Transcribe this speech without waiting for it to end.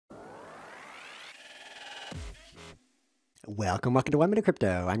Welcome to 1 Minute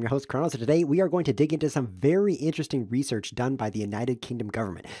Crypto. I'm your host, Chronos, and today we are going to dig into some very interesting research done by the United Kingdom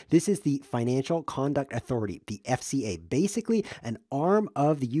government. This is the Financial Conduct Authority, the FCA, basically an arm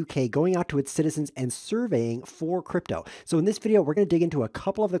of the UK going out to its citizens and surveying for crypto. So in this video, we're going to dig into a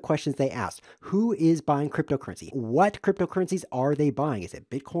couple of the questions they asked. Who is buying cryptocurrency? What cryptocurrencies are they buying? Is it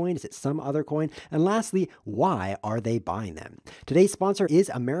Bitcoin? Is it some other coin? And lastly, why are they buying them? Today's sponsor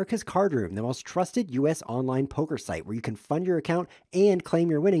is America's Card Room, the most trusted US online poker site where you can fund your account and claim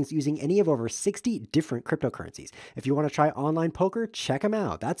your winnings using any of over 60 different cryptocurrencies. If you want to try online poker, check them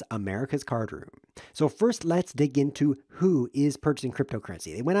out. That's America's Card Room. So first, let's dig into who is purchasing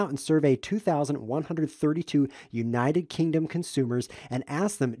cryptocurrency. They went out and surveyed 2,132 United Kingdom consumers and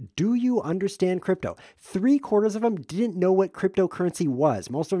asked them, do you understand crypto? 3/4 of them didn't know what cryptocurrency was.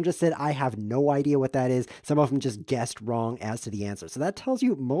 Most of them just said, I have no idea what that is. Some of them just guessed wrong as to the answer. So that tells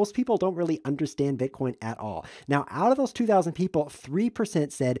you most people don't really understand Bitcoin at all. Now, out of those 2,000 people,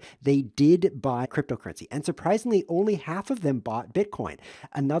 3% said they did buy cryptocurrency. And surprisingly, only half of them bought Bitcoin.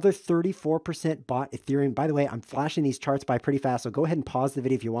 Another 34% bought Ethereum. By the way, I'm flashing these charts by pretty fast, so go ahead and pause the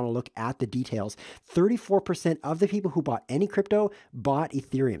video if you want to look at the details. 34% of the people who bought any crypto bought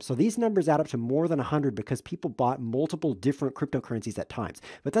Ethereum. So these numbers add up to more than 100 because people bought multiple different cryptocurrencies at times.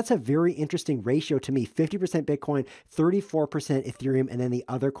 But that's a very interesting ratio to me. 50% Bitcoin, 34% Ethereum, and then the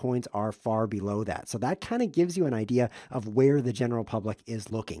other coins are far below that. So that kind of gives you an idea of where the general public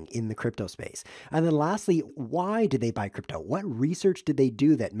is looking in the crypto space. And then lastly, why did they buy crypto? What research did they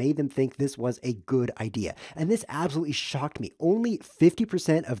do that made them think this was a good idea? And this absolutely shocked me. Only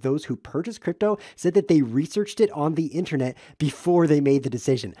 50% of those who purchased crypto said that they researched it on the internet before they made the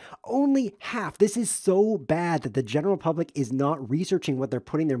decision. Only half. This is so bad that the general public is not researching what they're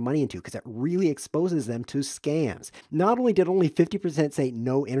putting their money into because it really exposes them to scams. Not only did only 50% say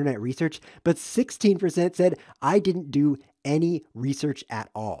no internet research, but 16% said, I didn't do any research at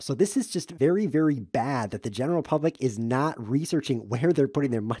all. So this is just very, very bad that the general public is not researching where they're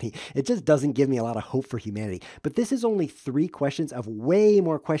putting their money. It just doesn't give me a lot of hope for humanity. But this is only 3 questions of way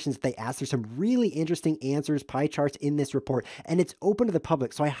more questions that they asked. There's some really interesting answers, pie charts in this report, and it's open to the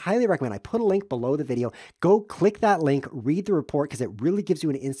public. So I highly recommend, I put a link below the video. Go click that link, read the report, because it really gives you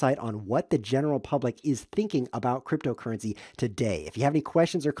an insight on what the general public is thinking about cryptocurrency today. If you have any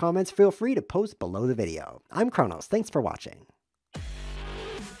questions or comments, feel free to post below the video. I'm Chronos. Thanks for watching.